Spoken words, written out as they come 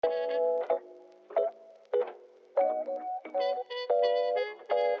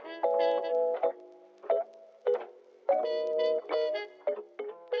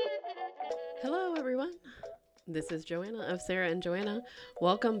This is Joanna of Sarah and Joanna.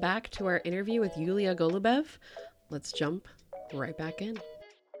 Welcome back to our interview with Yulia Golubev. Let's jump right back in.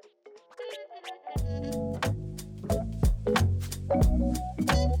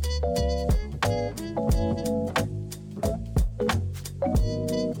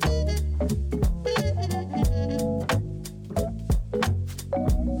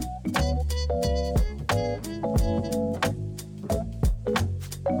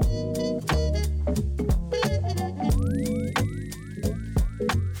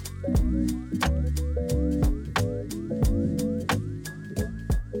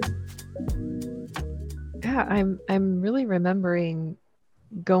 Yeah, I'm really remembering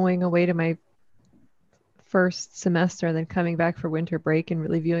going away to my first semester and then coming back for winter break and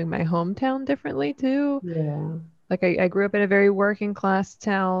really viewing my hometown differently too. Yeah. Like I grew up in a very working class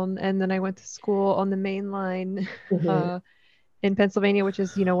town, and then I went to school on the main line Mhm. in Pennsylvania, which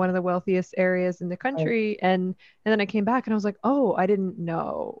is, one of the wealthiest areas in the Right. country. And then I came back and I was like, oh, I didn't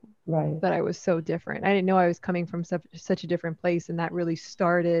know Right. that I was so different. I didn't know I was coming from such a different place, and that really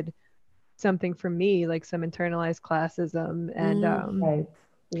started something for me, like some internalized classism and Mm. Right.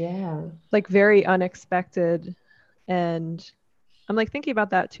 Yeah. like very unexpected. And I'm like thinking about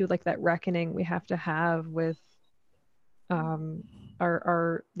that too, like that reckoning we have to have with um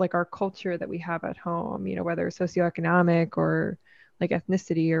our like our culture that we have at home, whether it's socioeconomic or like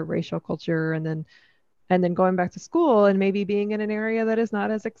ethnicity or racial culture, and then going back to school and maybe being in an area that is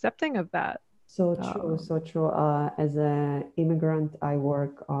not as accepting of that. So true. um So true. As an immigrant, I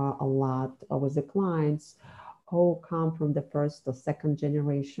work a lot with the clients who come from the first or second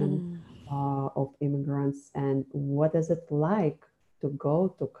generation Mm. of immigrants. And what is it like to go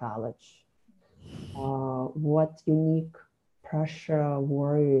to college? What unique pressure,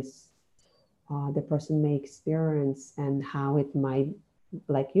 worries the person may experience, and how it might,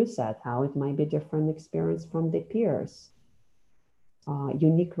 like you said, how it might be different experience from their peers.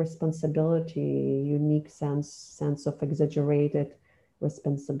 Unique responsibility, unique sense of exaggerated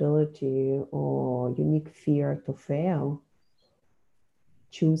responsibility, or unique fear to fail.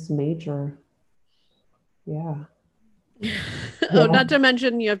 Choose major. Yeah. Oh, Yeah. not to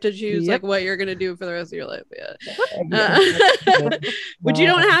mention you have to choose like yep. what you're gonna do for the rest of your life. Yeah. Exactly. Which you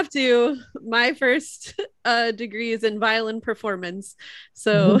don't Wow. have to. My first degree is in violin performance,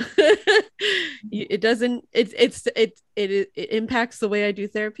 so it doesn't. It impacts the way I do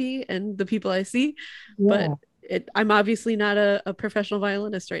therapy and the people I see, but Yeah. I'm obviously not a professional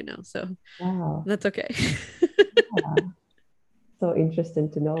violinist right now, so Wow. that's okay. Yeah. So interesting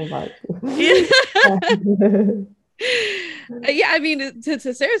to know about. Yeah. Yeah, I mean, to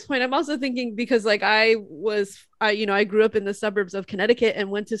Sarah's point, I'm also thinking because like I grew up in the suburbs of Connecticut and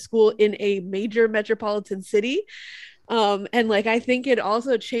went to school in a major metropolitan city. And like I think it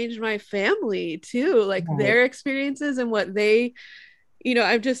also changed my family too, like Right. their experiences and what they,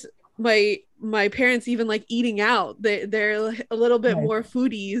 I'm just my parents even like eating out. They're like a little bit Right. more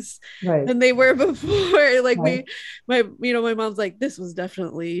foodies Right. than they were before. Like Right. my mom's like, this was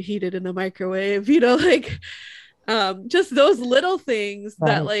definitely heated in the microwave, like just those little things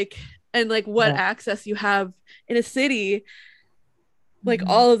that Right. like and like what Yeah. access you have in a city, like Mhm.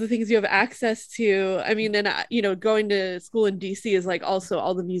 all of the things you have access to. I mean, and going to school in DC is like also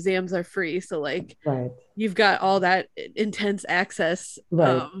all the museums are free, so like Right. you've got all that intense access.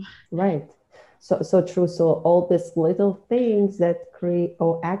 Right. Right. So true. So all these little things that create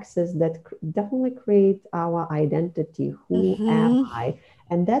or access that definitely create our identity. Who am Mm-hmm. I?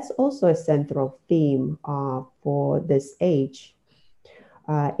 And that's also a central theme for this age,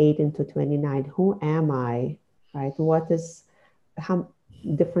 18 to 29. Who am I? Right? What is how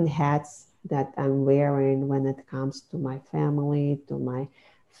different hats that I'm wearing when it comes to my family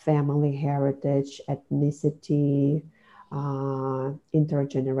heritage, ethnicity,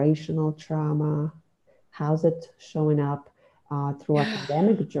 intergenerational trauma. How's it showing up through Yeah.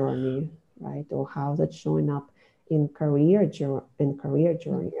 academic journey, right? Or how's it showing up in career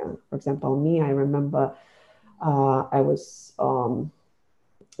journey? For example, me, I remember I was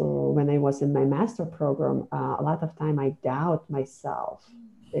when I was in my master program, a lot of time I doubt myself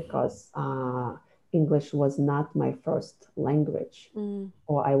because English was not my first language, Mm.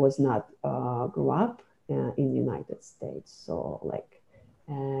 or I was not grew up in the United States. So like,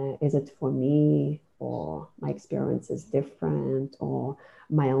 is it for me, or my experience is different, or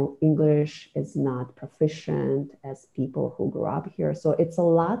my own English is not proficient as people who grew up here? So it's a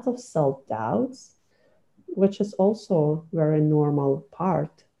lot of self doubts, which is also very normal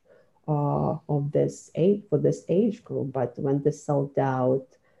part of this age for this age group. But when the self doubt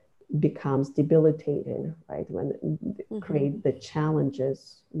becomes debilitating, right? When it Mm-hmm. create the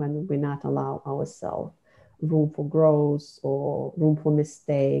challenges when we not allow ourselves room for growth or room for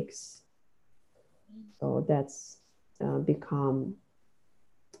mistakes. So that's become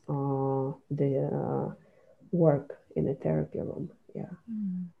the work in a therapy room. Yeah.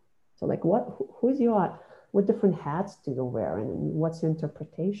 So like what different hats do you wear, and what's your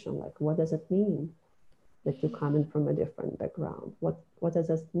interpretation? Like, what does it mean that you're coming from a different background? What does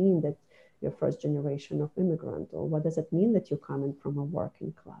it mean that you're first generation of immigrant? Or what does it mean that you're coming from a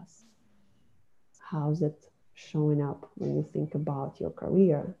working class? How's it showing up when you think about your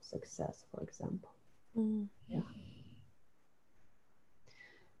career success, for example? Yeah.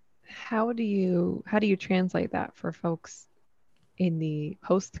 How do you translate that for folks in the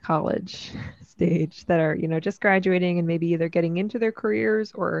post-college stage that are, just graduating and maybe either getting into their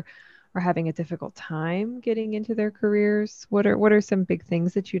careers or having a difficult time getting into their careers? What are some big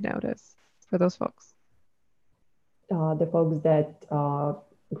things that you notice for those folks? The folks that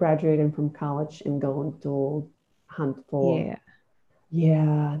graduating from college and going to hunt for.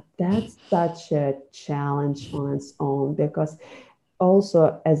 Yeah, that's such a challenge on its own, because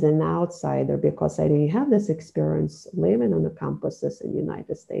also as an outsider, because I didn't have this experience living on the campuses in the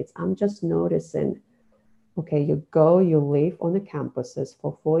United States, I'm just noticing, okay, you live on the campuses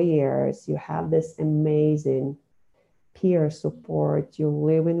for 4 years, you have this amazing peer support, you're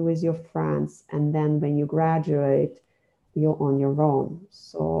living with your friends, and then when you graduate, you're on your own.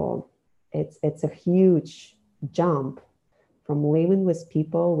 So it's a huge jump from living with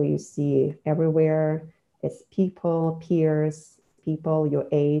people where you see everywhere. It's people, peers, people your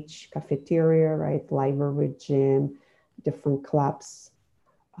age, cafeteria, right? Library, gym, different clubs,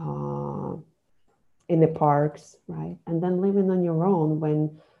 in the parks, right? And then living on your own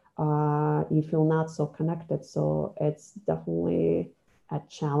when you feel not so connected. So it's definitely a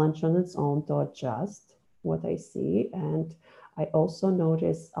challenge on its own to adjust what I see. And I also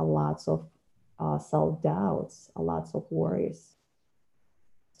notice a lots of self-doubts, a lots of worries.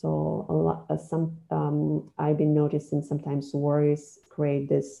 So I've been noticing sometimes worries create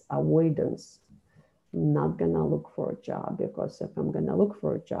this avoidance. I'm not gonna look for a job because if I'm gonna look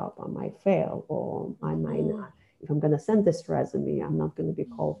for a job, I might fail, or I might not. If I'm gonna send this resume, I'm not gonna be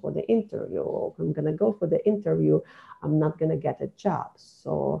called for the interview. Or if I'm gonna go for the interview, I'm not gonna get a job.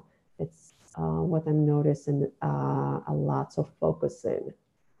 So it's what I'm noticing, a lot of focusing.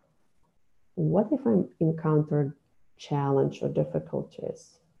 What if I encountered challenge or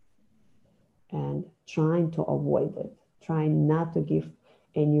difficulties, and trying to avoid it, trying not to give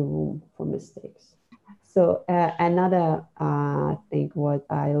any room for mistakes. So another thing, what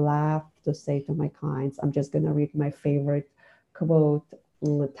I love to say to my clients, I'm just going to read my favorite quote.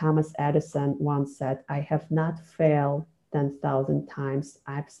 Thomas Edison once said, "I have not failed 10,000 times.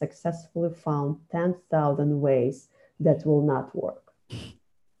 I've successfully found 10,000 ways that will not work."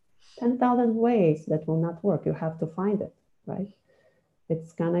 10,000 ways that will not work. You have to find it, right?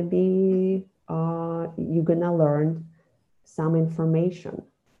 It's going to be you're gonna learn some information.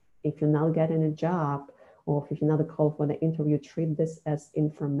 If you're not getting a job, or if you're not called for the interview, treat this as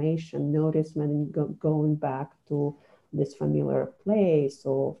information. Notice when going back to this familiar place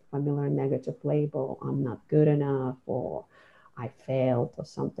or familiar negative label, I'm not good enough, or I failed, or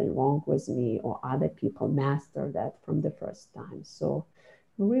something wrong with me, or other people master that from the first time. So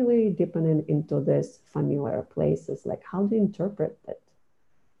really deepening into this familiar places, like how do you interpret it?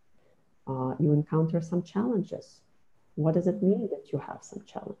 You encounter some challenges. What does it mean that you have some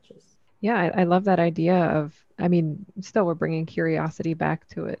challenges? Yeah, I love that idea of, I mean, still we're bringing curiosity back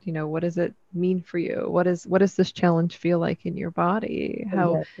to it. What does it mean for you? What does this challenge feel like in your body?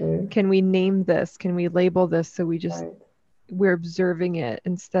 How can we name this? Can we label this so we're observing it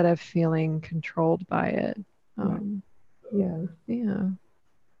instead of feeling controlled by it? Yeah. Yeah.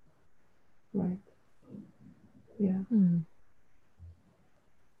 Right. Yeah.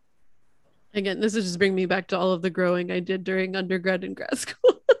 Again, this is just bringing me back to all of the growing I did during undergrad and grad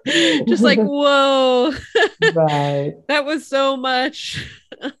school. Just like, whoa, right. That was so much.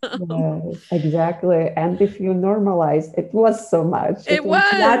 Yes, exactly. And if you normalize, it was so much. It was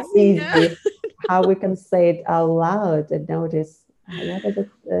not easy. Yeah. How we can say it out loud and notice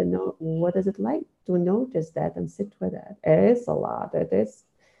what is it like to notice that and sit with it. It is a lot. It is.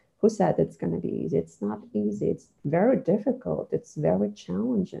 Who said it's going to be easy? It's not easy. It's very difficult. It's very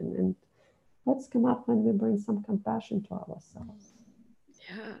challenging. And let's come up when we bring some compassion to ourselves.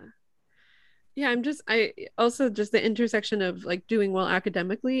 Yeah, I also just the intersection of like doing well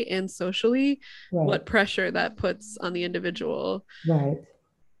academically and socially, what pressure that puts on the individual. Right.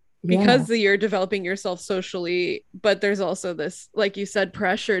 because you're developing yourself socially, but there's also this, like you said,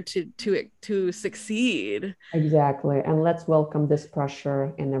 pressure to succeed. Exactly. And let's welcome this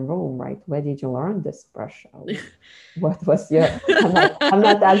pressure in the room, right? Where did you learn this pressure? What was your, I'm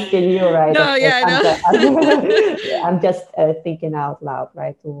not asking you, right? No, yeah, I'm just thinking out loud,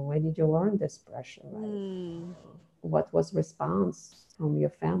 right? Where did you learn this pressure, right? What was response from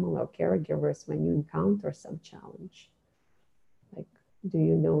your family or caregivers when you encounter some challenge? Like, do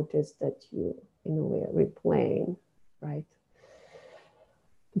you notice that you, in a way, are replaying, right?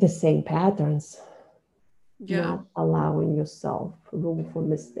 The same patterns, not allowing yourself room for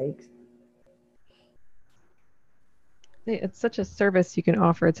mistakes. It's such a service you can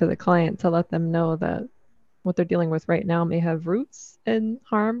offer to the client to let them know that what they're dealing with right now may have roots in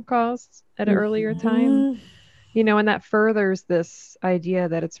harm caused at an earlier time. You know, and that furthers this idea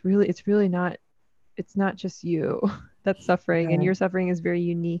that it's really not, it's not just you that's suffering, and your suffering is very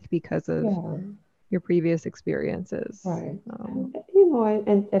unique because of your previous experiences. Right. And, you know,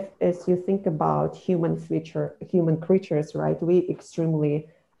 and if, as you think about human creatures, right, we extremely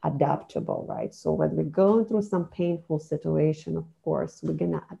adaptable, right? So when we're going through some painful situation, of course, we're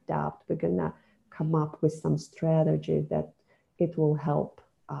gonna adapt. We're gonna come up with some strategy that it will help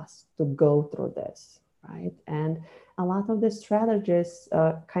us to go through this, right? And a lot of the strategies,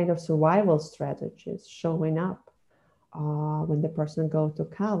 kind of survival strategies, showing up when the person go to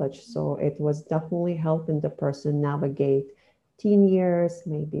college. So it was definitely helping the person navigate teen years,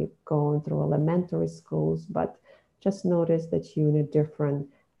 maybe going through elementary schools, but just notice that you're in a different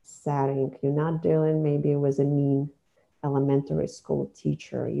setting. You're not dealing maybe with a mean elementary school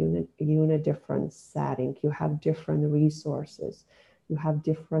teacher. You're in a different setting. You have different resources. You have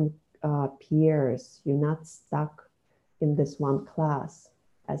different peers. You're not stuck in this one class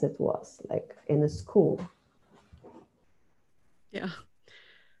as it was like in a school.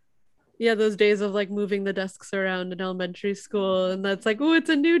 Yeah, those days of like moving the desks around in elementary school, and that's like, oh, it's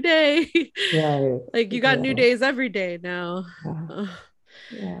a new day. Right. Like you got new days every day now.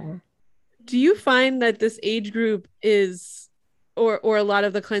 Yeah. Do you find that this age group is, or a lot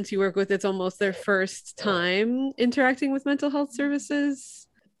of the clients you work with, it's almost their first time interacting with mental health services?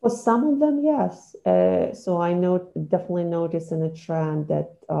 For some of them, yes. So I definitely noticing a trend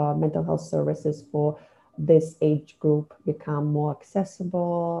that mental health services for this age group become more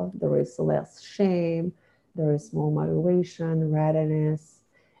accessible. There is less shame. There is more motivation, readiness,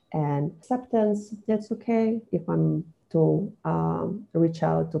 and acceptance. That's okay if I'm to reach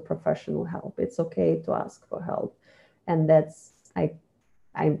out to professional help. It's okay to ask for help, and that's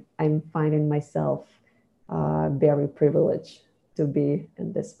I'm finding myself very privileged to be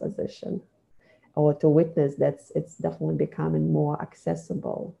in this position or to witness that it's definitely becoming more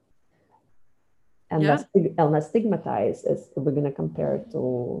accessible and less stigmatized as we're going to compare it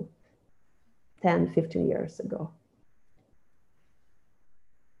to 10, 15 years ago.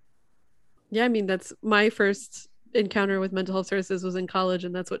 Yeah, I mean, that's my first encounter with mental health services was in college,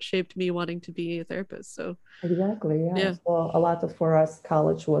 and that's what shaped me wanting to be a therapist. So exactly, yeah. So a lot of, for us,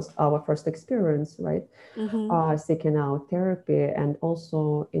 college was our first experience, right? Seeking out therapy, and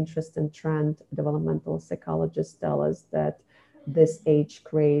also interesting trend. Developmental psychologists tell us that this age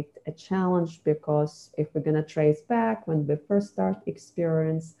create a challenge because if we're gonna trace back when we first start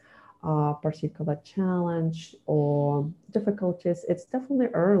experience a particular challenge or difficulties, it's definitely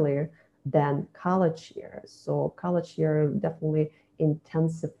earlier than college years. So college year definitely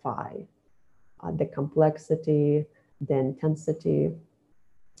intensify the complexity, the intensity.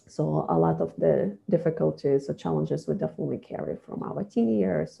 So a lot of the difficulties or challenges we definitely carry from our teen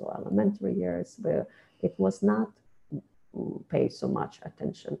years or elementary years, where it was not paid so much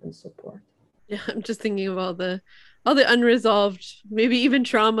attention and support. Yeah, I'm just thinking of all the unresolved, maybe even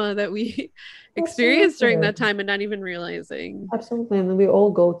trauma that we experienced during that time and not even realizing. Absolutely. And we all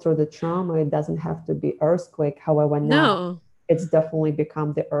go through the trauma. It doesn't have to be earthquake. However, now it's definitely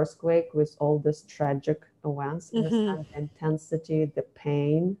become the earthquake with all these tragic events, in a sense, intensity, the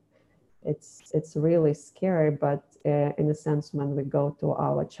pain. It's really scary, but in a sense, when we go to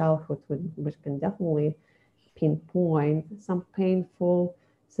our childhood, we can definitely pinpoint some painful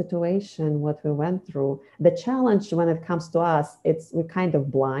situation what we went through. The challenge when it comes to us, we're kind of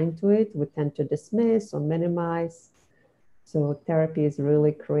blind to it. We tend to dismiss or minimize. So therapy is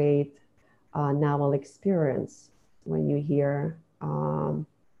really create a novel experience when you hear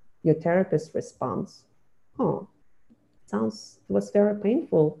your therapist response. Oh, sounds it was very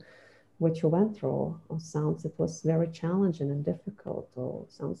painful what you went through, or sounds it was very challenging and difficult, or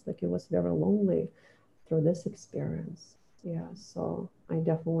sounds like it was very lonely through this experience. Yeah, so I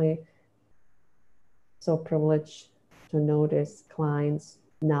definitely so privileged to notice clients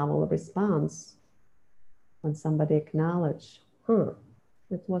novel response when somebody acknowledged,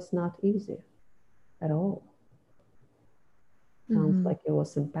 it was not easy at all. Sounds like it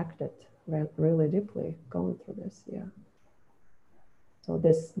was impacted really deeply going through this. Yeah. So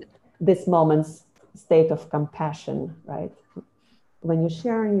this moment's state of compassion, right? When you're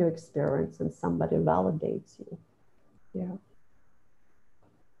sharing your experience and somebody validates you. Yeah.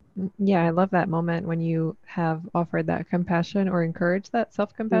 Yeah, I love that moment when you have offered that compassion or encouraged that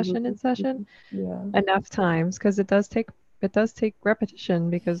self-compassion in session enough times, because it does take repetition,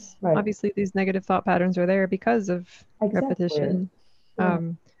 because obviously these negative thought patterns are there because of repetition.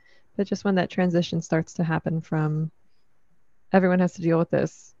 But just when that transition starts to happen from everyone has to deal with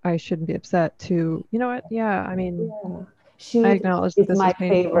this, I shouldn't be upset, to, you know what? Yeah, I mean, shoot, I acknowledge that it's this my is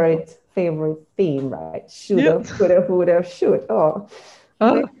painful. favorite theme, right? Shoulda, coulda, woulda, should.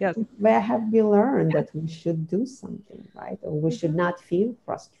 Yes. Where have we learned that we should do something, right? Or we should not feel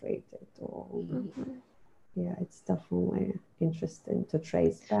frustrated? Or yeah, it's definitely interesting to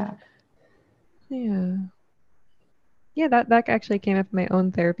trace back. Yeah, that actually came up in my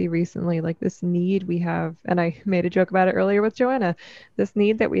own therapy recently, like this need we have, and I made a joke about it earlier with Joanna, this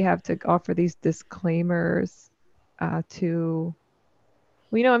need that we have to offer these disclaimers to,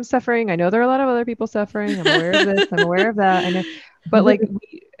 well, you know, I'm suffering. I know there are a lot of other people suffering. I'm aware of this. I'm aware of that. I know, but like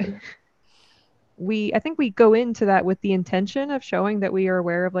I think we go into that with the intention of showing that we are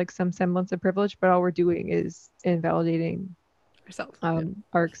aware of like some semblance of privilege, but all we're doing is invalidating ourselves,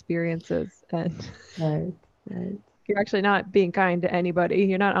 our experiences, and right. You're actually not being kind to anybody.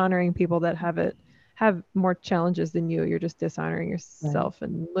 You're not honoring people that have more challenges than you. You're just dishonoring yourself,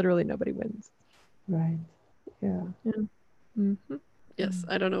 and literally nobody wins. Right. Yeah. Yes,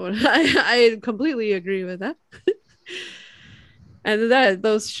 I don't know what I completely agree with that. And that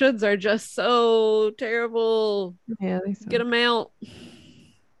those shoulds are just so terrible. Yeah, get them out.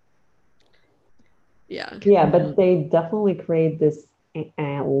 Yeah. Yeah, but they definitely create this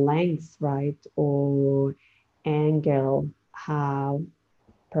length, right, or angle how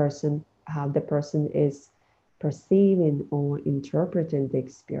the person is perceiving or interpreting the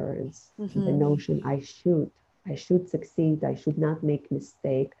experience. The notion I should succeed, I should not make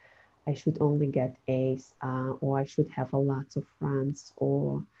mistake, I should only get A's, or I should have a lot of friends,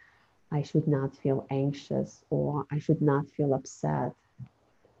 or I should not feel anxious, or I should not feel upset.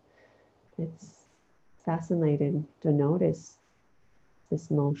 It's fascinating to notice this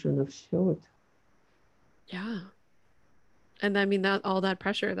notion of should. Yeah. And I mean that all that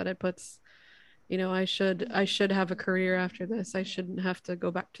pressure that it puts, you know, I should have a career after this. I shouldn't have to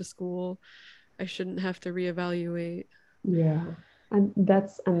go back to school. I shouldn't have to reevaluate. Yeah. And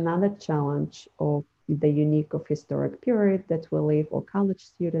that's another challenge of the unique of historic period that we live, or college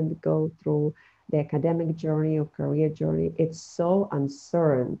students go through the academic journey or career journey. It's so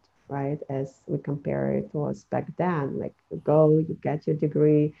uncertain, right? As we compare it was back then, like you go, you get your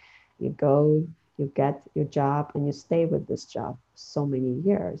degree, you go, you get your job, and you stay with this job so many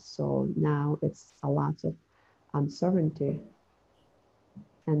years. So now it's a lot of uncertainty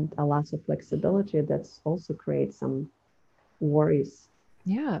and a lot of flexibility that's also creates some worries.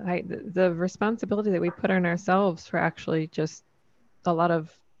 Yeah, the responsibility that we put on ourselves for actually just a lot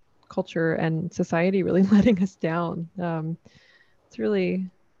of culture and society really letting us down. It's really,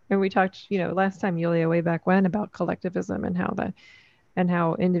 and we talked, you know, last time, Yulia, way back when, about collectivism and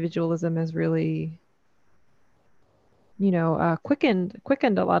how individualism has really, you know, quickened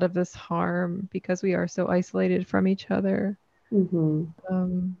a lot of this harm because we are so isolated from each other. Yeah,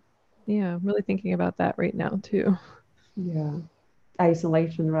 I'm really thinking about that right now too. Yeah,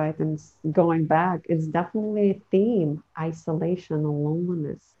 isolation, right? And going back, it's definitely a theme: isolation and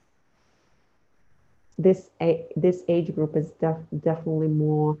loneliness. This age group is definitely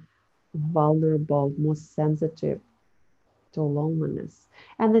more vulnerable, more sensitive to loneliness.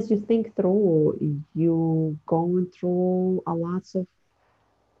 And as you think through, you going through a lots of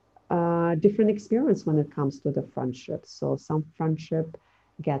different experience when it comes to the friendship. So some friendship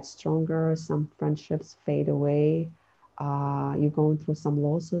get stronger, some friendships fade away. You're going through some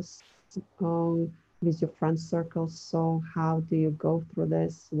losses with your friend circle. So how do you go through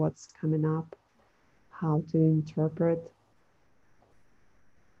this? What's coming up? How to interpret?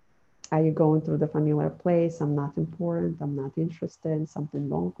 Are you going through the familiar place? I'm not important. I'm not interested. Something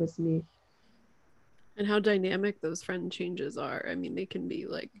wrong with me. And how dynamic those friend changes are. I mean, they can be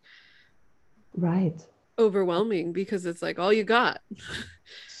like right, overwhelming because it's like all you got.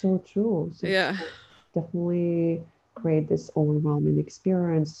 So true. So yeah. Definitely create this overwhelming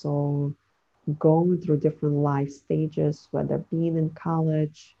experience. So going through different life stages, whether being in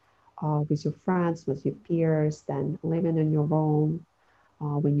college, with your friends, with your peers, then living on your own,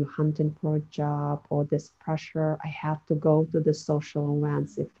 when you're hunting for a job, or this pressure, I have to go to the social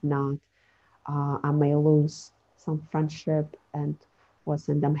events. If not, I may lose some friendship, and what's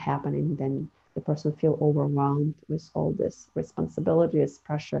end up happening, then the person feel overwhelmed with all this responsibilities,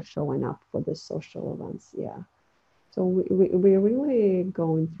 pressure showing up for the social events. Yeah. So we're really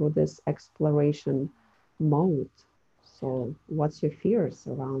going through this exploration mode. So what's your fears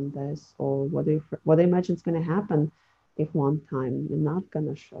around this? Or what do you imagine is going to happen if one time you're not going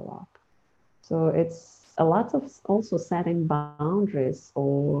to show up? So it's a lot of also setting boundaries,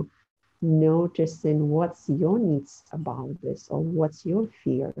 or noticing what's your needs about this, or what's your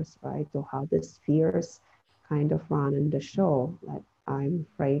fears, right? Or how these fears kind of run in the show. Like, I'm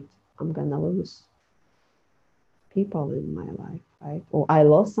afraid I'm going to lose people in my life, right? Or I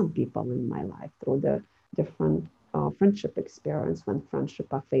lost some people in my life through the different friendship experience, when friendship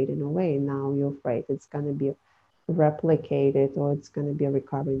are fading away. Now you're afraid it's going to be replicated, or it's going to be a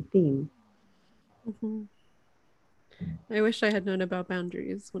recurring theme. Mm-hmm. I wish I had known about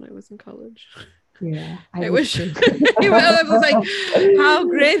boundaries when I was in college. Yeah, I wish I was like, how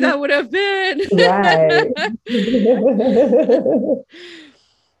great that would have been. Right.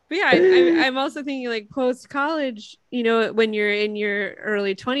 But yeah, I'm also thinking like post college, you know, when you're in your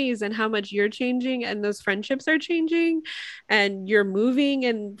early 20s and how much you're changing and those friendships are changing and you're moving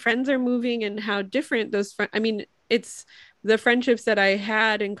and friends are moving, and how different those I mean, it's the friendships that I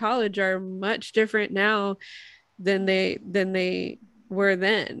had in college are much different now than they were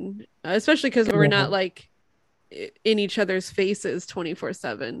then, especially because we're Yeah. not like in each other's faces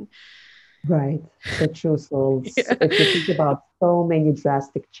 24/7. Right. So true. So Yeah. if you think about so many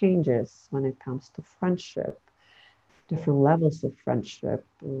drastic changes when it comes to friendship, different levels of friendship,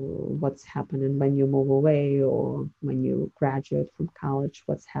 what's happening when you move away or when you graduate from college,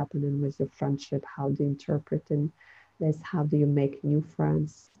 what's happening with your friendship, how do you interpret this, how do you make new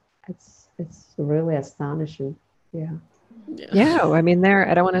friends? It's really astonishing. Yeah. Yeah, I mean,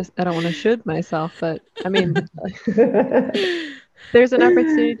 I don't want to should myself, but I mean, there's an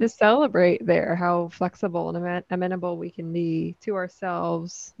opportunity to celebrate there how flexible and amenable we can be to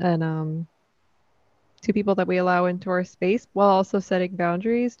ourselves and to people that we allow into our space, while also setting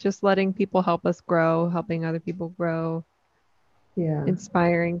boundaries, just letting people help us grow, helping other people grow, Yeah.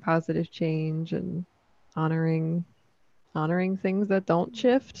 inspiring positive change, and honoring honoring things that don't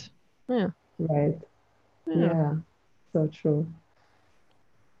shift. Yeah. Right. Yeah. Yeah. So true.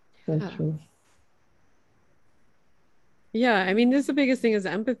 So Yeah. true. Yeah, I mean, this is the biggest thing is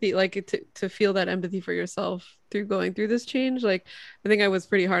empathy, like to feel that empathy for yourself through going through this change. Like, I think I was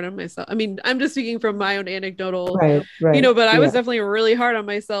pretty hard on myself. I mean, I'm just speaking from my own anecdotal, Right. Right. but I was Yeah. definitely really hard on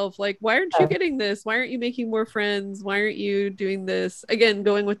myself. Like, why aren't you getting this? Why aren't you making more friends? Why aren't you doing this? Again,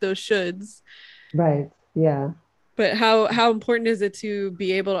 going with those shoulds. Right. Yeah. But how important is it to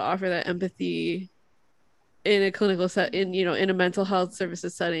be able to offer that empathy in a clinical set, in a mental health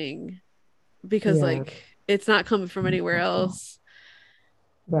services setting, because Yeah. like it's not coming from anywhere else.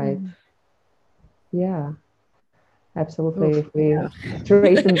 Right. Yeah. Absolutely. Oof. If we Yeah.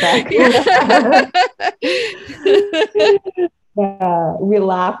 trace them back, Yeah. we're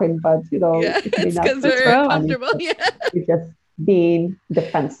laughing, but Yeah, it may it's not because be It's we're so rough. funny. uncomfortable. But Yeah. we're just being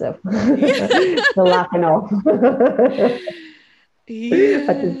defensive. Yeah. We're laughing off. But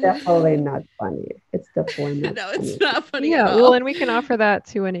it's Yeah. definitely not funny. It's definitely not No, it's funny. not funny at Yeah, well, all. and we can offer that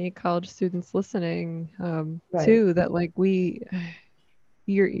to any college students listening, Right. too, that like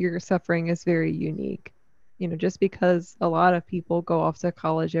your suffering is very unique. Just because a lot of people go off to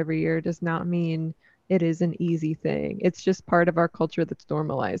college every year does not mean it is an easy thing. It's just part of our culture that's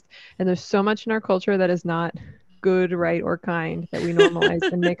normalized. And there's so much in our culture that is not good, right, or kind that we normalize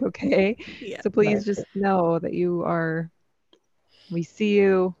and make okay. Yeah. So Right. please just know that we see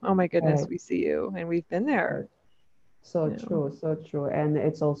you. Oh my goodness, Right. we see you. And we've been there. Right. So You know. true, so true. And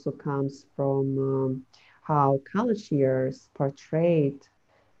it also comes from how college years portrayed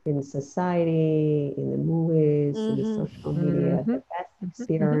in society, in the movies, in the Mm-hmm. social media, Mm-hmm. the best Mm-hmm.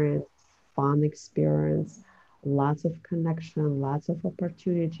 experience, fun experience, lots of connection, lots of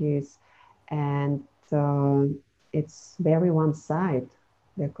opportunities. And it's very one side,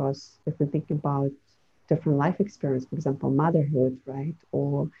 because if we think about different life experience, for example, motherhood, right?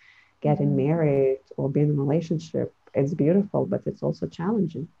 Or getting Mm-hmm. married or being in a relationship, it's beautiful, but it's also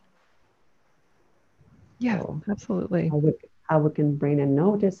challenging. Yeah, So absolutely. how we can bring a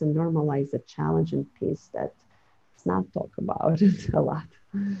notice and normalize the challenging piece that it's not talked about a lot.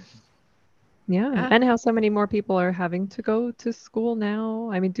 Yeah, Yeah. and how so many more people are having to go to school now.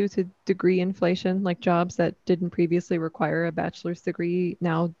 I mean, due to degree inflation, like jobs that didn't previously require a bachelor's degree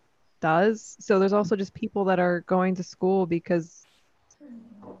now does. So there's also just people that are going to school because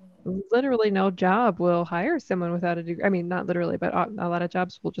Literally no job will hire someone without a degree. I mean, not literally, but a lot of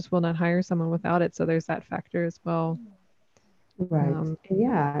jobs will not hire someone without it. So there's that factor as well. Right.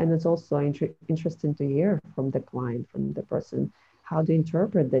 Yeah, and it's also interesting to hear from the client, from the person, how to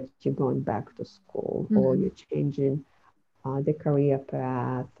interpret that you're going back to school or you're changing the career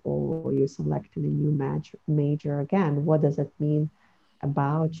path or you're selecting a new major. Again, what does it mean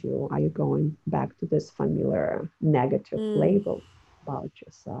about you? Are you going back to this familiar negative label about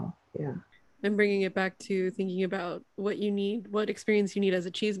yourself? Yeah. And bringing it back to thinking about what you need, what experience you need as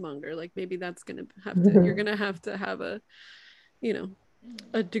a cheesemonger. Like maybe that's gonna have to, you're gonna have to have a, you know,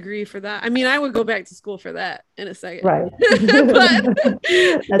 a degree for that. I mean, I would go back to school for that in a second. Right. But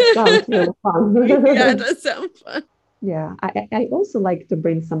that sounds really fun. Yeah, it does sound fun. Yeah, I also like to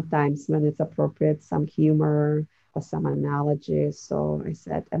bring sometimes when it's appropriate some humor or some analogies. So I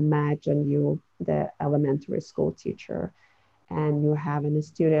said, imagine you, the elementary school teacher, and you having a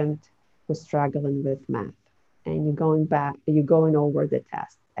student who's struggling with math, and you're going over the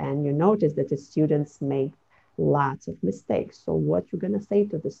test, and you notice that the students make lots of mistakes. So what you're gonna say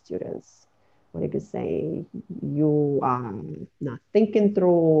to the students? What are you gonna say? You are not thinking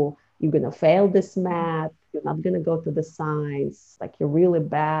through. You're gonna fail this math. You're not gonna go to the science. Like you're really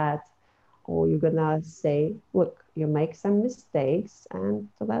bad. Or you're gonna say, look, you make some mistakes, and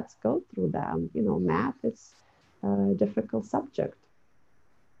so let's go through them. You know, math is a difficult subject.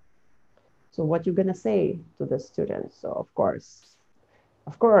 So what you're gonna say to the students? So of course,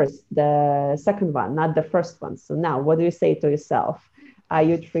 the second one, not the first one. So now, what do you say to yourself? Are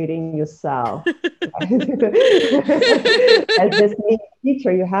you treating yourself as this mean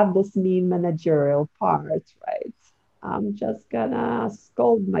teacher? You have this mean managerial part, right? I'm just gonna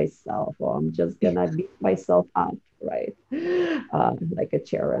scold myself, or I'm just gonna beat myself up, right? Like a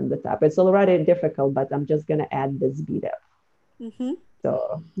chair on the top. It's already difficult, but I'm just gonna add this beat up.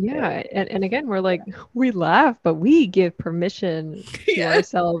 So yeah, and again, we're like, we laugh, but we give permission to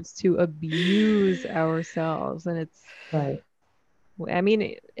ourselves to abuse ourselves, and it's right. I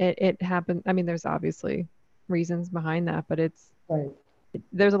mean, it happened. I mean, there's obviously reasons behind that, but Right.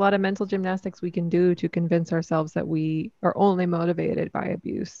 There's a lot of mental gymnastics we can do to convince ourselves that we are only motivated by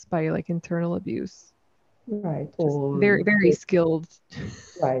abuse, by like internal abuse. Right. Just Or very skilled,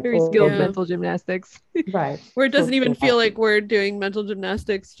 right. very skilled mental gymnastics. Right. Where it doesn't even feel like we're doing mental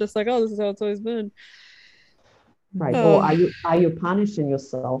gymnastics, just like, oh, this is how it's always been. Right. Or are you punishing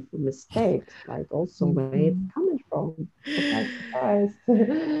yourself for mistakes? Right. Also where it's coming from. Surprise,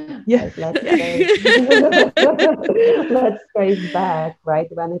 surprise. Yeah. Right, let's trace back,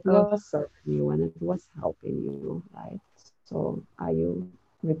 right? When it was serving you, when it was helping you, right? So are you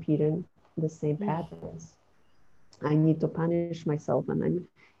repeating the same patterns? I need to punish myself when I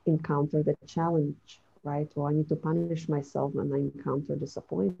encounter the challenge, right? Or I need to punish myself when I encounter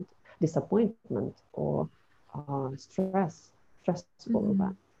disappointment or stressful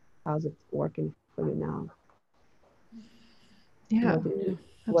event. How's it working for you now? Yeah.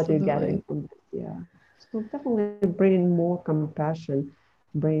 What are you getting from it? Yeah. So definitely bringing more compassion,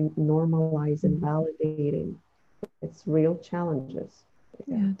 bring normalizing, validating. It's real challenges.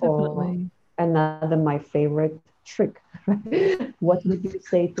 Yeah, definitely. Or another my favorite trick. Right? What would you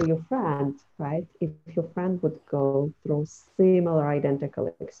say to your friend, right? If your friend would go through similar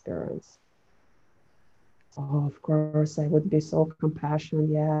identical experience. Oh, of course, I would be so compassionate.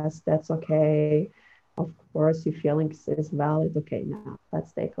 Yes, that's okay. Of course, your feelings is valid. Okay, now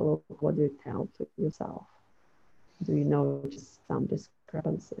let's take a look. What do you tell to yourself? Do you notice some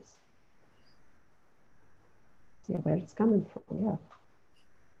discrepancies? Yeah, where it's coming from. Yeah.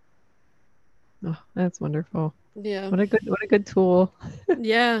 Oh, that's wonderful. Yeah. What a good tool.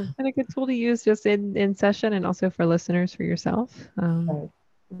 Yeah. And a good tool to use just in session and also for listeners, for yourself. Right.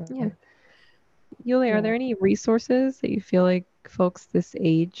 Yeah. Yulia, are there any resources that you feel like folks this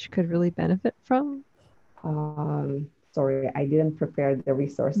age could really benefit from? Sorry, I didn't prepare the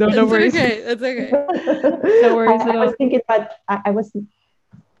resources. No worries. Okay. That's okay. No worries at all. I was thinking, but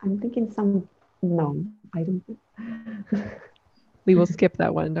I'm thinking some, no, I don't. We will skip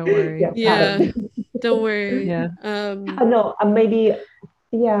that one. Don't worry. Yeah. Don't worry. Yeah. No, maybe,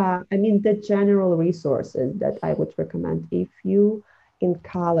 yeah, I mean, the general resources that I would recommend if you in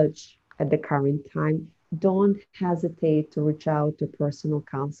college at the current time, don't hesitate to reach out to Personal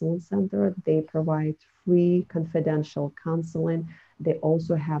Counseling Center. They provide free confidential counseling. They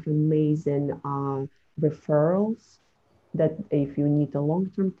also have amazing referrals that if you need a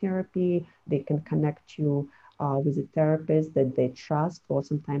long-term therapy, they can connect you with a therapist that they trust, or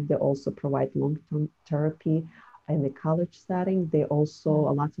sometimes they also provide long-term therapy in the college setting. They also,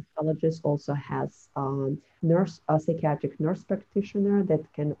 a lot of colleges also has a psychiatric nurse practitioner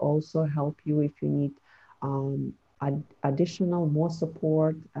that can also help you if you need additional more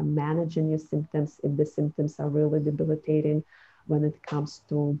support, managing your symptoms if the symptoms are really debilitating when it comes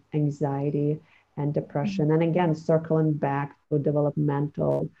to anxiety and depression. And again, circling back to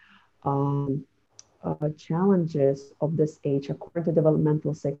developmental challenges of this age, according to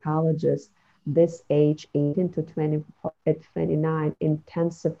developmental psychologists, this age 18 to 20 at 29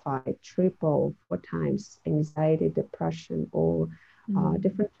 intensified triple 4 times anxiety, depression, or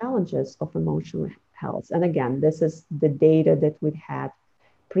different challenges of emotional health. And again, this is the data that we had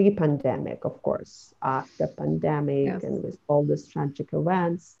pre-pandemic. Of course, after pandemic and with all these tragic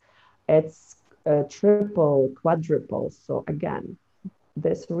events, it's triple, quadruple. So again,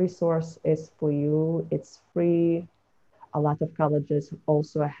 this resource is for you. It's free. A lot of colleges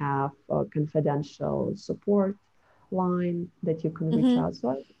also have a confidential support line that you can reach out. So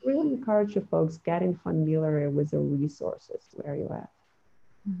I really encourage you folks getting familiar with the resources where you're at.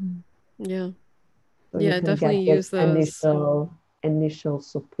 Yeah. So yeah, you can definitely get use those. initial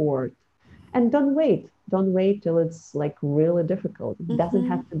support. And don't wait. Don't wait till it's like really difficult. It doesn't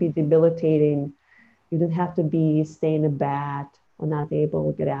have to be debilitating. You don't have to be staying in bed or not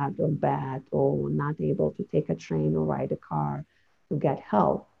able to get out of bed or not able to take a train or ride a car to get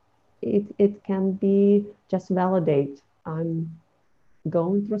help. It can be just validate. I'm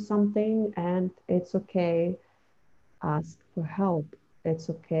going through something and it's okay. Ask for help. It's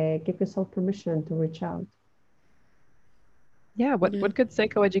okay. Give yourself permission to reach out. Yeah, what good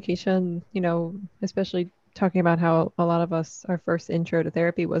psychoeducation, you know, especially talking about how a lot of us, our first intro to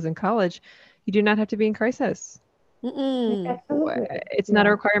therapy was in college, you do not have to be in crisis. Absolutely. It's not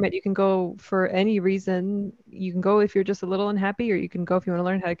a requirement. You can go for any reason. You can go if you're just a little unhappy, or you can go if you want to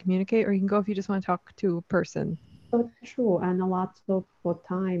learn how to communicate, or you can go if you just want to talk to a person. So true. And a lot of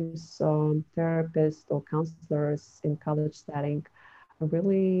times therapists or counselors in college setting are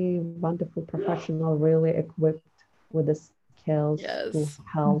really wonderful professional, really equipped with the skills to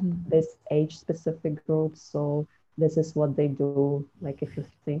help this age specific group. So this is what they do. Like if you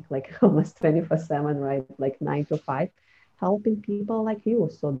think like almost 24/7, right? Like 9 to 5, helping people like you.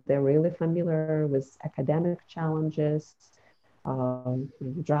 So they're really familiar with academic challenges, when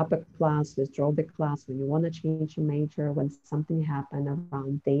you drop a class, withdraw the class, when you want to change your major, when something happened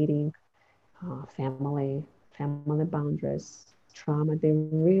around dating, family boundaries, trauma, they're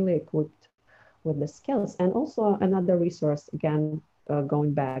really equipped with the skills. And also another resource, again,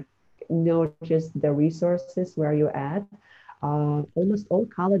 going back, notice the resources where you're at. Almost all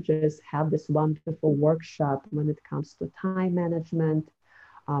colleges have this wonderful workshop when it comes to time management,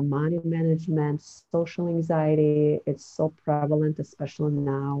 money management, social anxiety. It's so prevalent, especially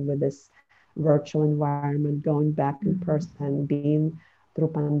now with this virtual environment, going back in person, being through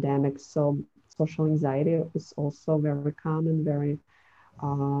pandemic. So social anxiety is also very common, very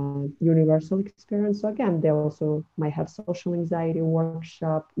universal experience. So again, they also might have social anxiety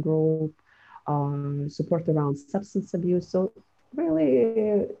workshop group, support around substance abuse. So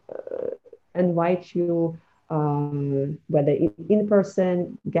really invite you, whether in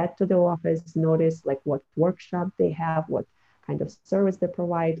person, get to the office, notice like what workshop they have, what kind of service they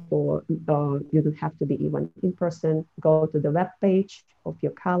provide, or you don't have to be even in person. Go to the web page of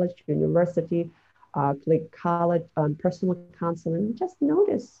your college, university, click college personal counseling, just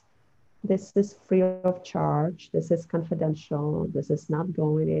notice this is free of charge, this is confidential, this is not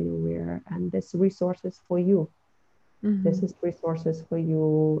going anywhere, and this resources for you. This is resources for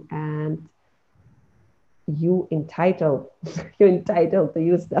you, and you're entitled to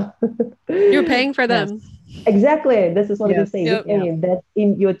use them. You're paying for them. Exactly. This is what we say. You're paying. That's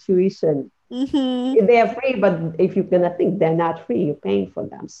in your tuition. They are free, but if you're gonna think they're not free, you're paying for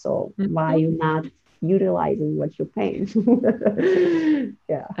them. So why you not utilizing what you're paying?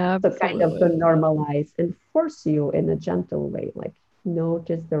 Yeah. Absolutely. So kind of to normalize and force you in a gentle way, like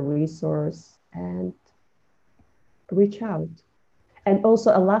notice the resource and reach out. And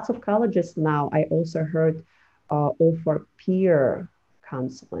also a lot of colleges now, I also heard, offer peer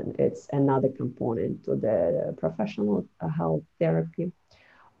counseling. It's another component to the professional health therapy.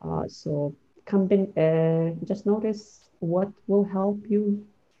 So just notice what will help you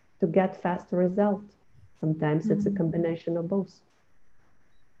to get faster result. Sometimes it's a combination of both.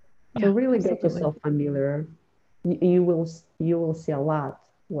 So really get yourself familiar. You will see a lot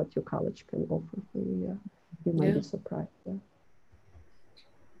what your college can offer for you. Yeah. You might be surprised. Yeah.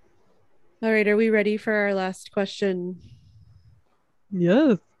 All right, are we ready for our last question?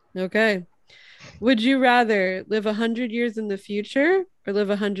 Yes. Okay. Would you rather live 100 years in the future or live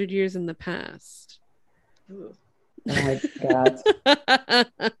 100 years in the past? Ooh. Oh my God.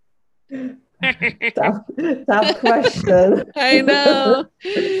 Tough question. I know.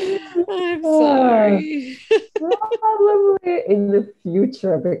 I'm sorry. Probably in the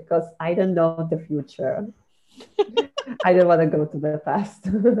future because I don't know the future. I don't want to go to the past.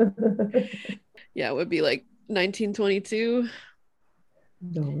 Yeah, it would be like 1922.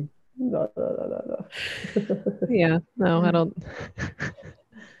 No, no. Yeah, no, I don't.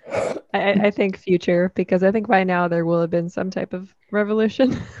 I think future, because I think by now there will have been some type of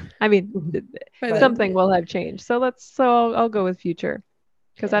revolution. I mean, By then. something will have changed. So I'll go with future,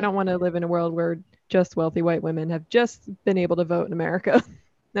 because I don't want to live in a world where just wealthy white women have just been able to vote in America.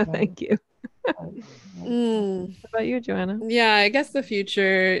 No, thank you. Mm. What about you, Joanna? Yeah, I guess the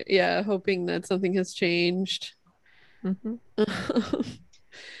future. Yeah, hoping that something has changed. Mm-hmm. I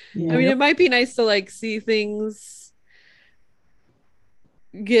mean, it might be nice to like see things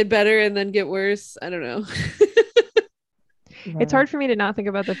get better and then get worse. I don't know. It's hard for me to not think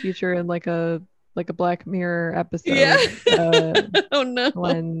about the future in like a Black Mirror episode. Yeah. Oh no.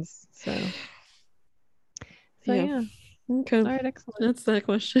 Lens. So yeah. Okay. All right, excellent. That's that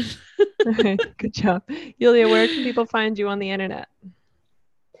question. All right, good job. Yulia, where can people find you on the internet?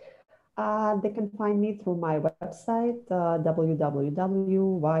 They can find me through my website,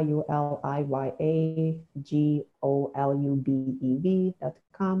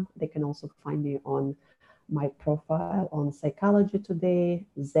 www.yuliagolubev.com. They can also find me on my profile on Psychology Today,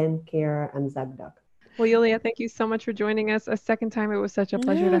 Zen Care, and ZagDuck. Well, Yulia, thank you so much for joining us a second time. It was such a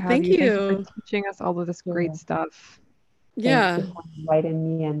pleasure to have thank you. you. Thank you for teaching us all of this great stuff. Yeah. Thank you for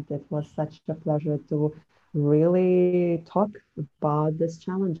inviting me, and it was such a pleasure to really talk about these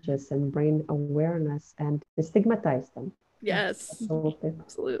challenges and bring awareness and destigmatize them. Yes.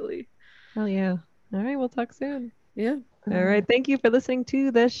 Absolutely. Hell yeah. All right, we'll talk soon. Yeah. All right. Thank you for listening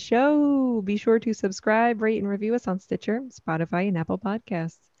to the show. Be sure to subscribe, rate, and review us on Stitcher, Spotify, and Apple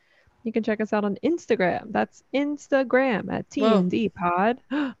Podcasts. You can check us out on Instagram. That's Instagram at TND Pod.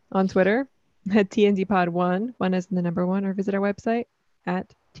 On Twitter at TND Pod 1. 1 is the number 1. Or visit our website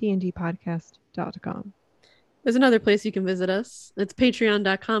at tndpodcast.com. There's another place you can visit us. It's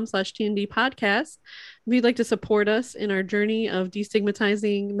patreon.com/TND podcast. If you'd like to support us in our journey of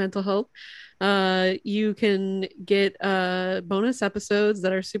destigmatizing mental health, you can get bonus episodes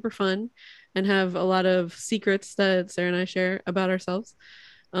that are super fun and have a lot of secrets that Sarah and I share about ourselves.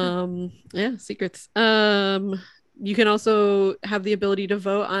 Secrets. You can also have the ability to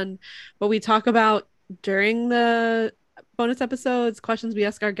vote on what we talk about during the bonus episodes, questions we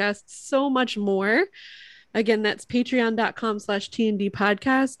ask our guests, so much more. Again, that's patreon.com/TND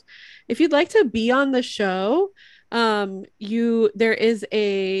podcast. If you'd like to be on the show, there is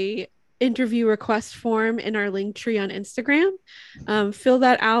a interview request form in our link tree on Instagram. Fill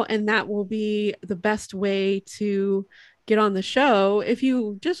that out, and that will be the best way to get on the show. If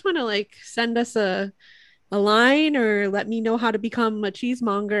you just want to like send us a line or let me know how to become a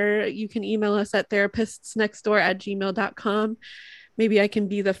cheesemonger, you can email us at therapistsnextdoor@gmail.com. Maybe I can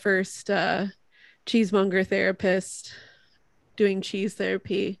be the first cheesemonger therapist doing cheese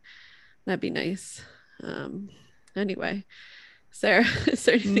therapy. That'd be nice. Anyway, Sarah, is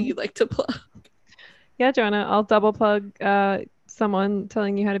there anything you'd like to plug? Yeah, Joanna, I'll double plug someone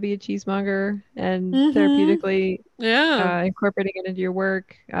telling you how to be a cheesemonger and therapeutically incorporating it into your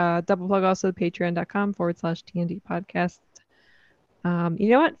work. Double plug also patreon.com/TND podcast. You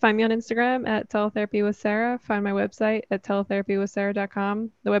know what? Find me on Instagram at Teletherapy with Sarah. Find my website at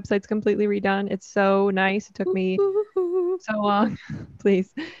teletherapywithsarah.com. The website's completely redone. It's so nice. It took me so long.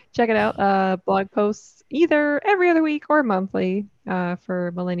 Please check it out. Blog posts either every other week or monthly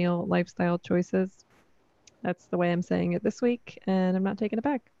for millennial lifestyle choices. That's the way I'm saying it this week, and I'm not taking it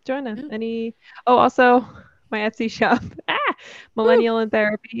back. Joanna, also my Etsy shop, Millennial in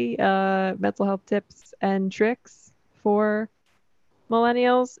Therapy, mental health tips and tricks for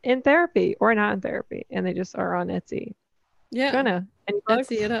millennials in therapy or not in therapy, and they just are on Etsy. Yeah. Joanna, any plugs?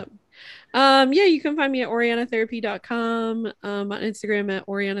 Etsy it up. You can find me at orianatherapy.com, on Instagram at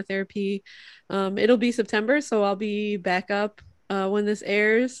orianatherapy. It'll be September, so I'll be back up when this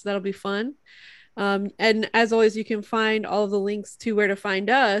airs. That'll be fun. And as always, you can find all of the links to where to find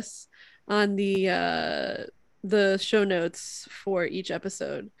us on the show notes for each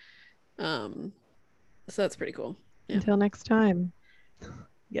episode. So that's pretty cool. Yeah. Until next time.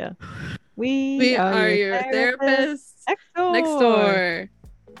 Yeah. We are your therapists next door.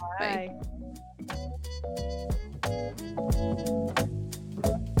 Bye.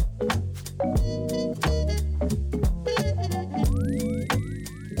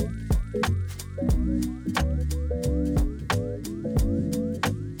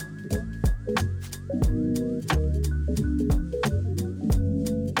 Bye.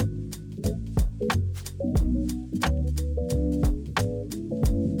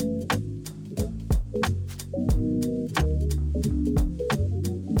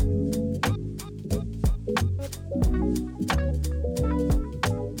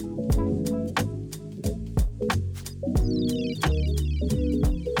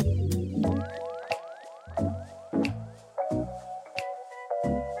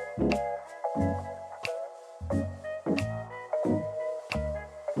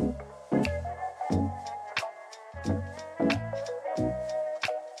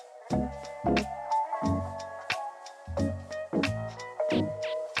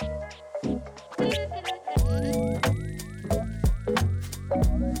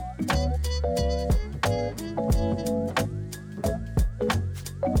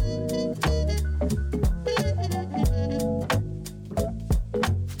 you.